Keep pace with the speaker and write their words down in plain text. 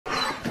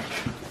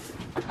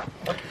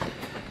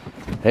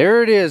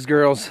There it is,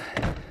 girls.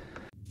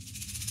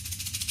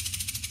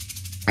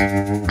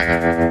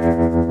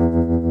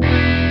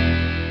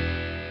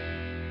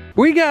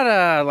 We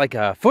got like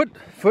a foot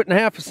and a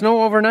half of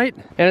snow overnight,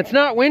 and it's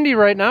not windy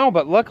right now,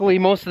 but luckily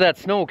most of that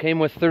snow came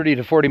with 30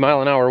 to 40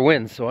 mile an hour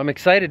winds, so I'm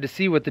excited to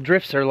see what the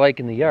drifts are like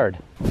in the yard.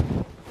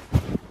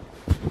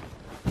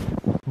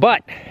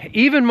 But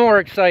even more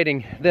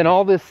exciting than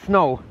all this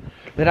snow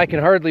that I can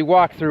hardly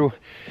walk through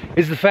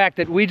is the fact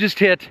that we just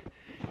hit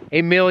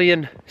 1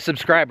 million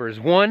subscribers.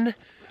 1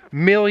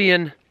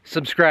 million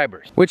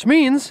subscribers. Which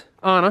means,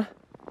 Anna,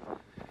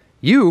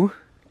 you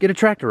get a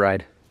tractor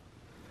ride.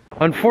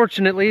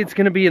 Unfortunately, it's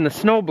gonna be in the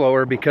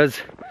snowblower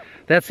because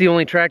that's the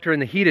only tractor in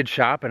the heated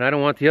shop, and I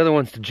don't want the other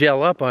ones to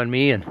gel up on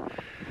me, and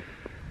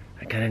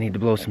I kinda need to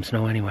blow some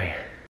snow anyway.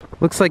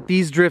 Looks like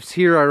these drifts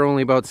here are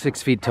only about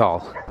 6 feet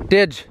tall.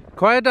 Didge,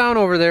 quiet down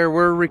over there,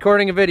 we're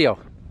recording a video.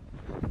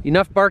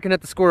 Enough barking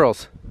at the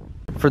squirrels.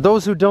 For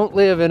those who don't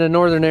live in a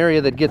northern area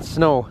that gets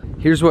snow,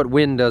 here's what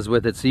wind does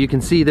with it. So you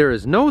can see there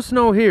is no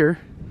snow here.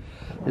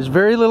 There's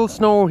very little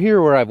snow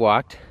here where I've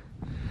walked.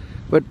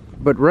 But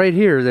right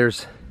here,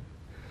 there's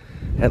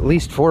at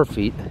least 4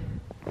 feet.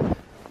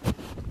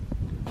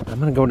 I'm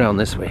gonna go down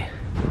this way.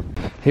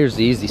 Here's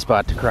the easy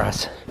spot to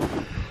cross.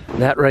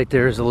 That right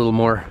there is a little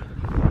more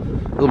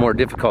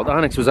difficult.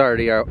 Onyx was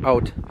already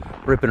out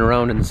ripping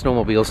around in the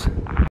snowmobiles.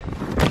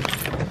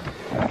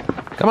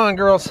 Come on,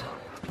 girls.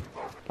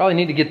 Probably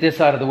need to get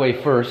this out of the way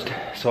first,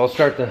 so I'll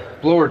start the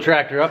blower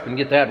tractor up and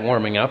get that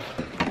warming up.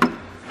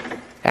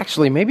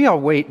 Actually, maybe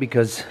I'll wait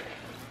because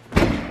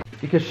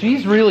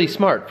she's really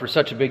smart for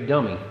such a big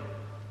dummy.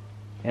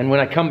 And when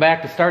I come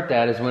back to start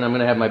that is when I'm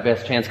gonna have my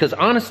best chance. Because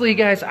honestly,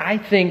 guys, I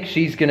think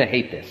she's gonna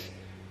hate this.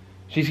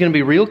 She's gonna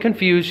be real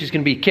confused. She's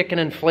gonna be kicking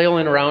and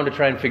flailing around to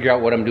try and figure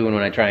out what I'm doing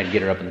when I try and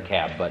get her up in the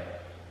cab. But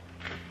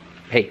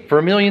hey, for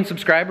 1 million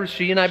subscribers,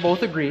 she and I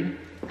both agreed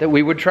that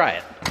we would try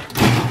it.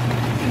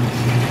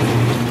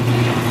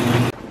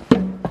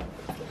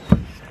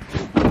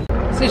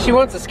 See, she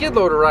wants a skid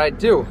loader ride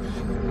too.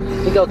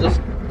 I think I'll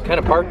just kind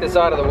of park this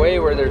out of the way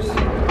where there's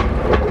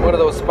one of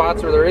those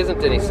spots where there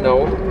isn't any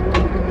snow.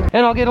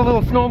 And I'll get a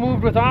little snow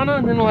moved with Anna,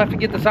 and then we'll have to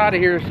get this out of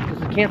here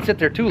because it can't sit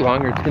there too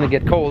long or it's gonna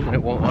get cold and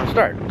it won't want to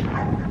start.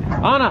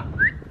 Anna,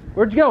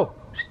 where'd you go?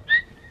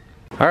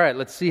 All right,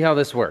 let's see how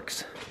this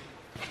works.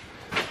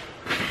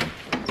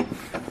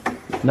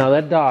 Now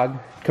that dog,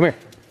 come here.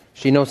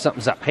 She knows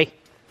something's up. Hey,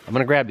 I'm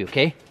gonna grab you,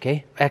 okay?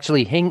 Okay,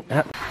 actually hang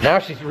up. Now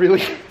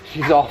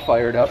she's all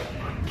fired up.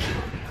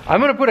 I'm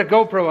gonna put a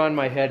GoPro on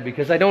my head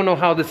because I don't know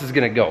how this is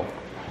gonna go.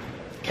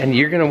 And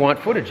you're gonna want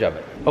footage of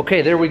it.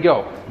 Okay, there we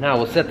go. Now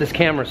we'll set this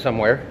camera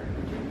somewhere.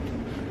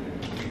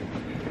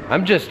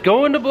 I'm just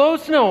going to blow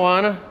snow,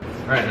 Anna.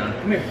 All right, Anna,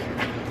 come here.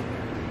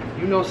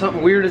 You know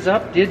something weird is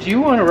up? Did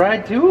you want to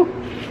ride too?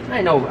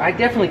 I know, I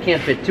definitely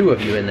can't fit 2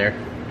 of you in there.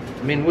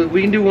 I mean,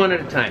 we can do 1 at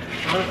a time.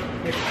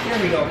 Here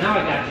we go, now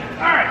I got you.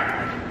 All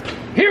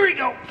right, here we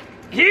go.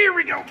 Here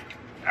we go.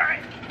 All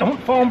right, don't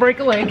fall and break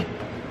a leg.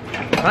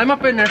 Climb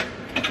up in there.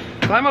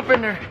 Climb up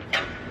in there.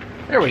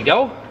 There we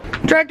go.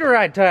 Tractor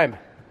ride time. 1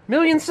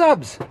 million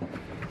subs.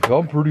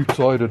 I'm pretty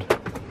excited.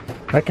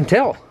 I can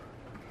tell.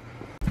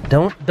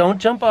 Don't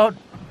jump out.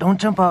 Don't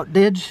jump out,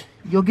 Didge.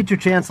 You'll get your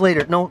chance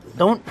later. No,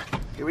 don't.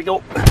 Here we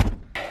go.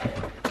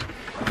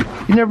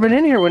 You've never been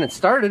in here when it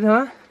started,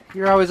 huh?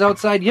 You're always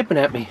outside yipping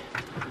at me.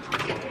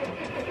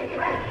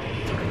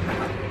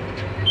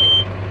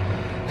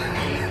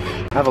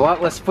 I have a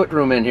lot less foot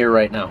room in here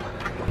right now.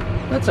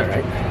 That's all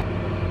right.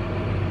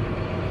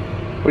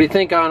 What do you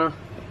think, Anna?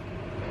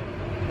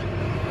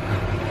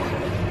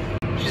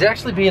 She's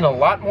actually being a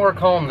lot more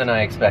calm than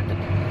I expected.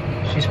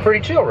 She's pretty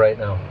chill right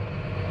now.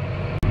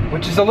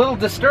 Which is a little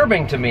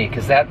disturbing to me,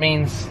 because that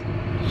means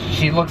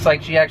she looks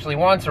like she actually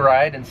wants a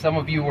ride, and some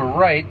of you were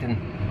right, and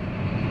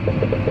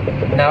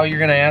now you're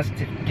gonna ask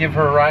to give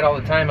her a ride all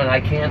the time, and I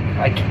can't,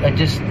 I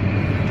just...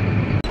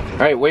 All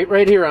right, wait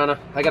right here, Anna.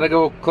 I gotta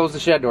go close the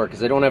shed door,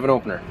 because I don't have an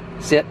opener.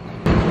 Sit.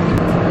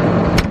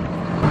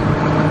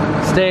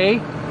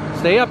 Stay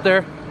up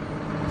there.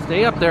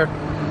 Stay up there.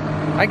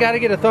 I gotta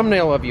get a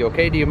thumbnail of you,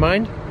 okay? Do you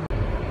mind?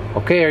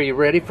 Okay, are you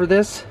ready for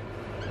this?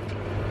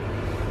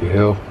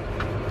 Yeah,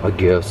 I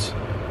guess.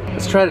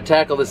 Let's try to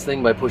tackle this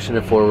thing by pushing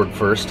it forward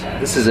first.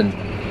 This is an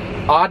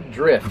odd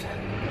drift.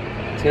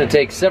 It's gonna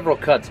take several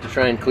cuts to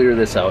try and clear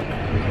this out.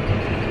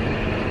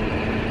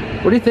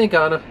 What do you think,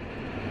 Anna?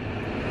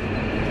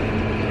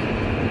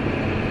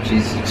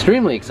 She's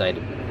extremely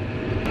excited.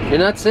 You're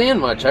not saying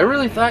much. I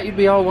really thought you'd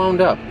be all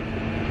wound up.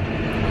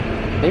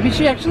 Maybe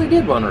she actually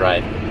did want to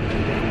ride.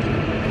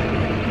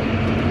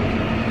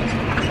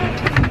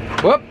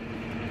 Whoop!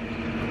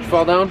 Did you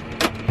fall down?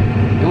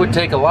 It would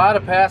take a lot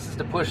of passes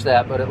to push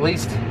that, but at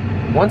least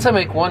once I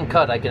make 1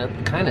 cut, I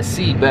can kind of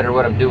see better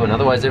what I'm doing.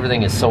 Otherwise,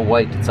 everything is so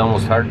white, it's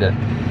almost hard to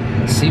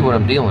see what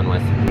I'm dealing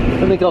with.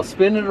 I think I'll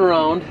spin it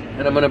around,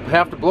 and I'm gonna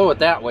have to blow it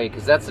that way,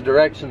 because that's the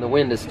direction the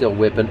wind is still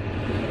whipping.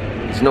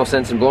 There's no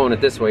sense in blowing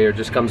it this way, or it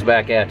just comes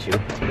back at you.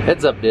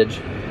 Heads up,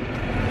 Didge.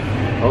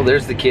 Oh,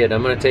 there's the kid.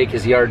 I'm gonna take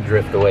his yard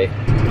drift away.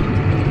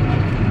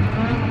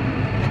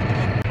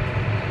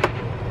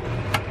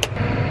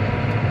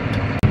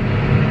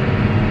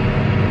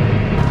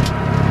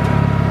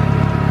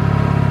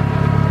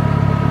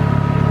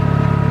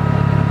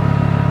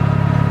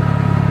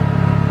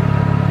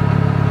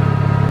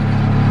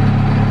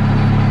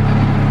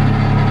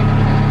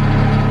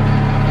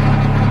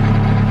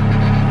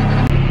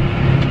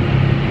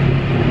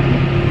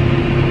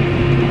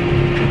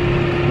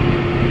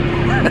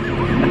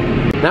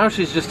 Now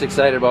she's just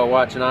excited about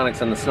watching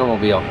Onyx on the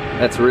snowmobile.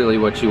 That's really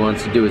what she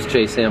wants to do, is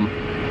chase him.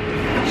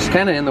 She's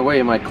kind of in the way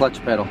of my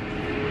clutch pedal.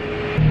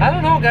 I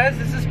don't know, guys,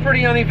 this is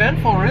pretty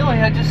uneventful, really.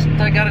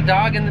 I got a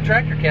dog in the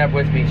tractor cab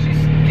with me. She's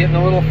getting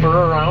a little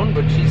fur around,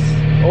 but she's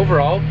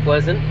overall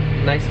pleasant,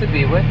 nice to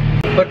be with.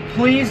 But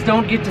please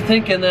don't get to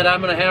thinking that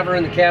I'm gonna have her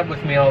in the cab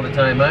with me all the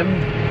time.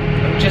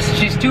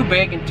 She's too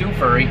big and too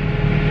furry.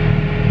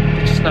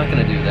 I'm just not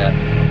gonna do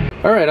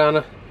that. All right,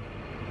 Anna.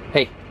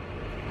 Hey,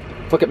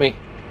 look at me.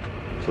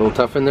 It's a little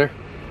tough in there.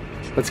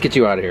 Let's get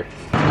you out of here.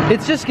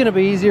 It's just gonna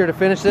be easier to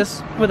finish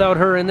this without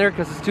her in there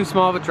because it's too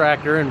small of a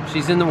tractor and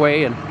she's in the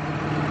way. And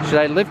should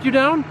I lift you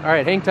down? All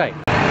right, hang tight.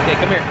 Okay,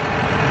 come here.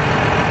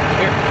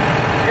 Here.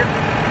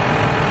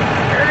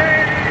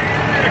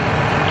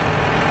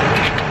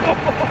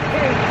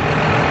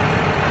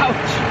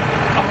 Ouch.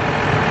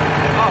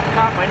 Oh,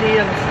 caught my knee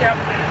on the step.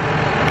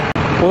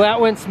 Well, that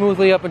went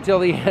smoothly up until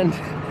the end.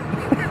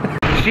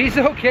 She's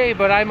okay,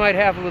 but I might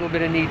have a little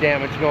bit of knee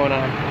damage going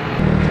on.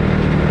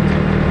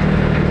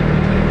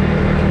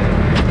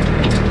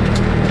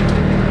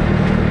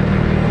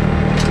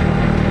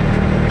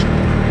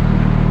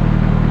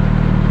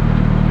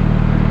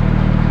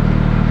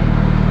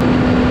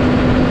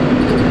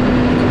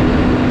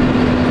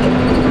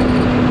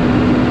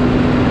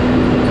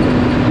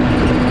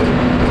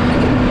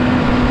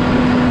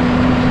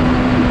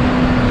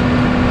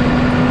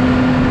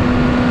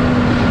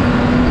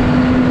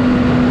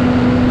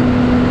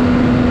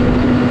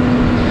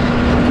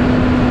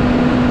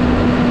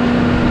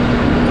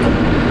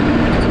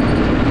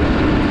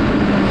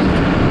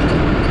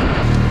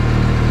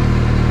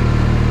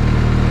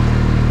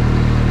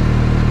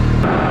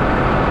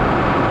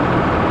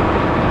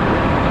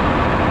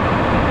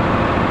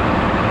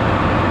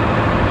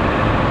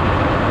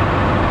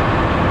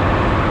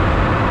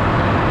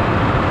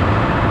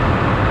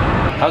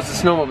 How's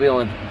the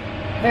snowmobiling?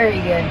 Very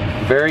good.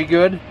 Very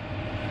good?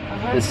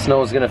 This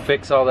snow's gonna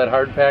fix all that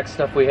hard pack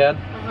stuff we had?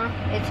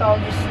 It's all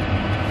just,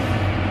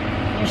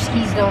 your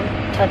skis don't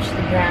touch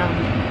the ground.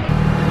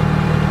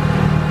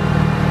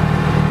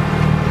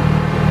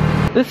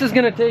 This is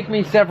gonna take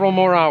me several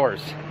more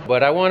hours,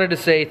 but I wanted to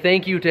say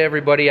thank you to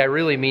everybody. I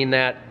really mean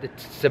that.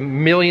 It's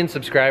 1 million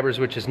subscribers,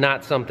 which is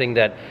not something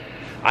that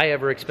I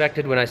ever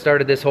expected when I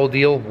started this whole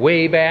deal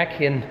way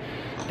back in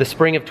the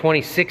spring of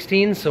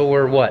 2016. So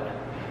we're what?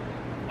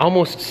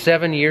 Almost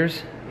 7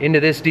 years into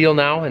this deal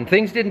now, and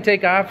things didn't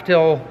take off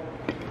till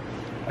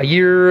a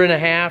year and a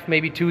half,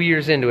 maybe 2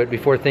 years into it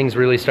before things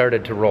really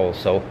started to roll.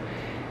 So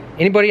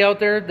anybody out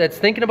there that's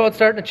thinking about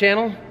starting a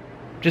channel,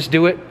 just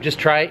do it, just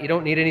try it. You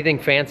don't need anything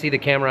fancy. The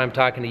camera I'm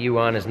talking to you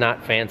on is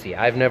not fancy.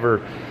 I've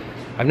never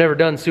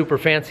done super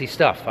fancy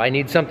stuff. I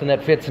need something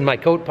that fits in my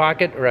coat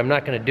pocket or I'm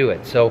not gonna do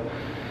it. So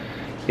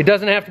it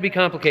doesn't have to be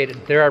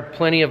complicated. There are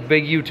plenty of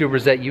big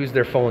YouTubers that use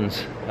their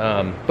phones.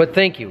 But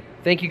thank you.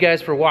 Thank you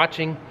guys for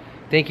watching.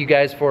 Thank you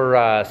guys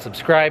for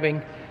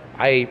subscribing.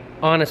 I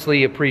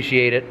honestly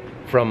appreciate it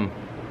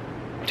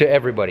to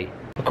everybody.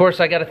 Of course,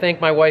 I gotta thank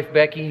my wife,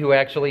 Becky, who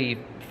actually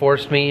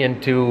forced me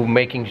into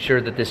making sure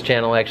that this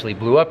channel actually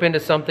blew up into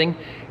something,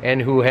 and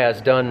who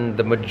has done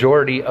the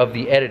majority of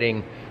the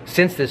editing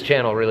since this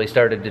channel really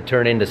started to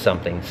turn into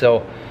something.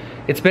 So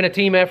it's been a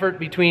team effort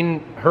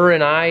between her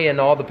and I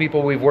and all the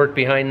people we've worked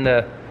behind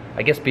the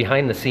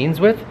scenes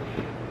with.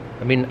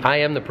 I mean, I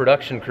am the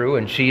production crew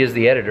and she is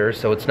the editor,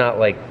 so it's not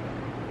like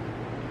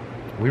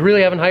we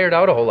really haven't hired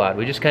out a whole lot.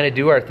 We just kind of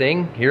do our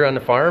thing here on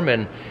the farm,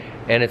 and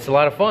it's a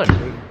lot of fun.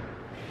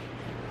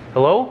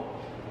 Hello?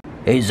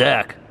 Hey,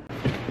 Zach.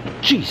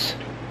 Jeez,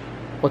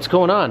 what's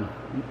going on?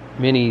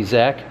 Mini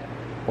Zach,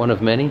 one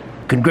of many.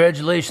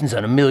 Congratulations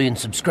on 1 million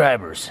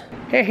subscribers.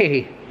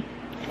 Hey,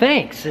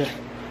 thanks.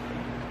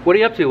 What are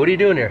you up to? What are you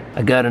doing here?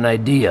 I got an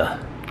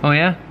idea. Oh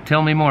yeah?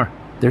 Tell me more.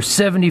 There's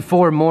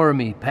 74 more of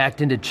me packed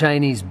into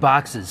Chinese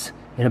boxes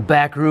in a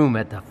back room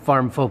at the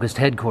Farm Focused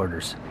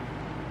headquarters.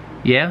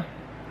 Yeah?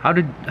 How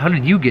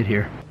did you get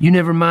here? You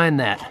never mind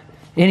that.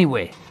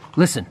 Anyway,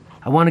 listen,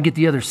 I want to get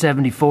the other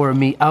 74 of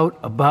me out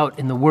about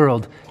in the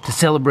world to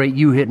celebrate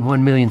you hitting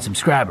 1 million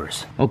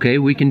subscribers. Okay,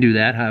 we can do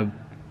that. How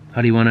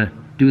do you want to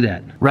do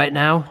that? Right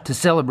now, to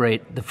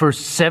celebrate, the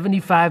first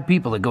 75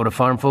 people that go to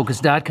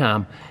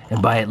farmfocus.com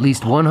and buy at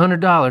least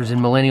 $100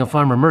 in Millennial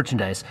Farmer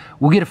merchandise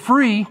will get a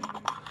free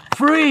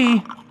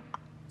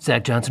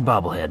Zach Johnson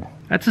bobblehead.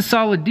 That's a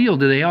solid deal.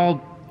 Do they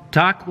all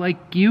talk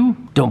like you?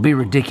 Don't be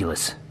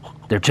ridiculous.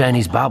 They're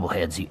Chinese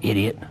bobbleheads, you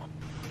idiot.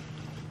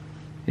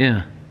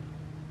 Yeah.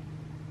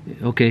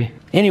 Okay.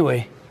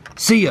 Anyway,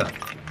 see ya.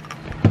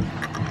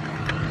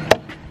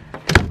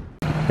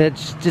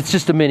 It's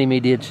just a mini-me,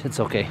 dude. It's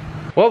okay.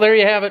 Well, there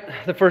you have it.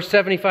 The first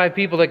 75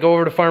 people that go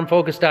over to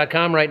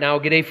farmfocus.com right now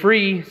get a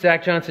free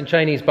Zach Johnson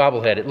Chinese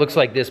bobblehead. It looks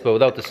like this, but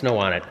without the snow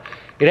on it.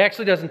 It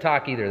actually doesn't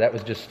talk either. That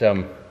was just,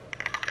 that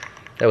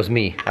was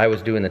me. I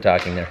was doing the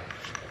talking there.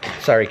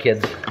 Sorry,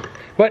 kids.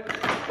 But,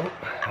 oh,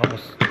 I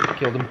almost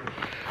killed him.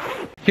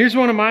 Here's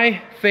one of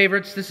my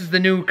favorites. This is the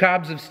new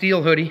Cobs of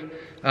Steel hoodie.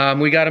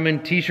 We got them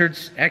in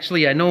t-shirts.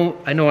 Actually, I know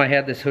I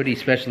had this hoodie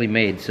specially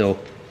made, so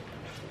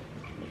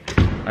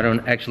I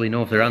don't actually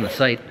know if they're on the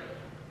site.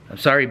 I'm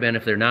sorry, Ben,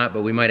 if they're not,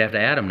 but we might have to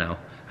add them now.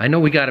 I know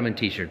we got them in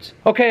t-shirts.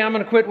 Okay, I'm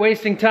gonna quit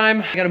wasting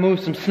time. I gotta move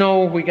some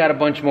snow. We got a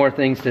bunch more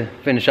things to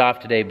finish off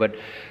today, but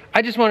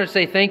I just wanted to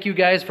say thank you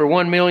guys for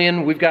 1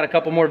 million. We've got a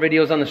couple more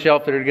videos on the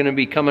shelf that are gonna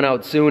be coming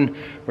out soon.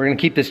 We're gonna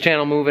keep this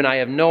channel moving. I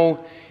have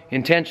no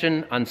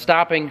intention on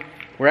stopping.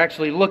 We're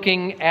actually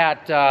looking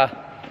at,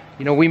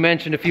 you know, we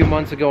mentioned a few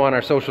months ago on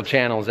our social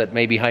channels that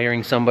maybe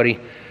hiring somebody.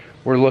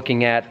 We're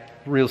looking at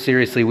real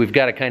seriously. We've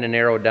got to kind of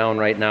narrow it down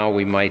right now.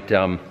 We might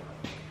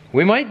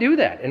do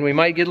that, and we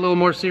might get a little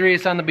more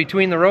serious on the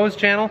Between the Rows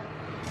channel.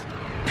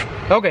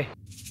 Okay.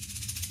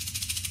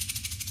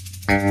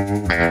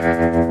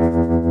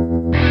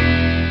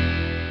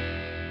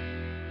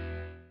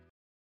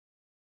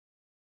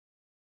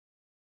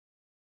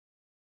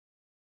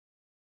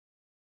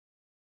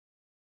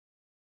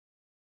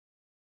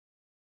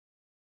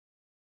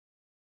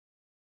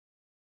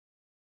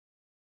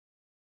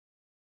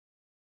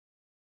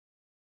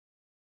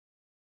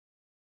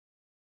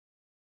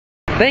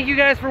 Thank you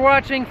guys for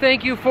watching.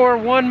 Thank you for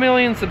 1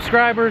 million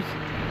subscribers.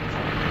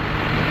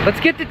 Let's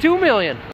get to 2 million.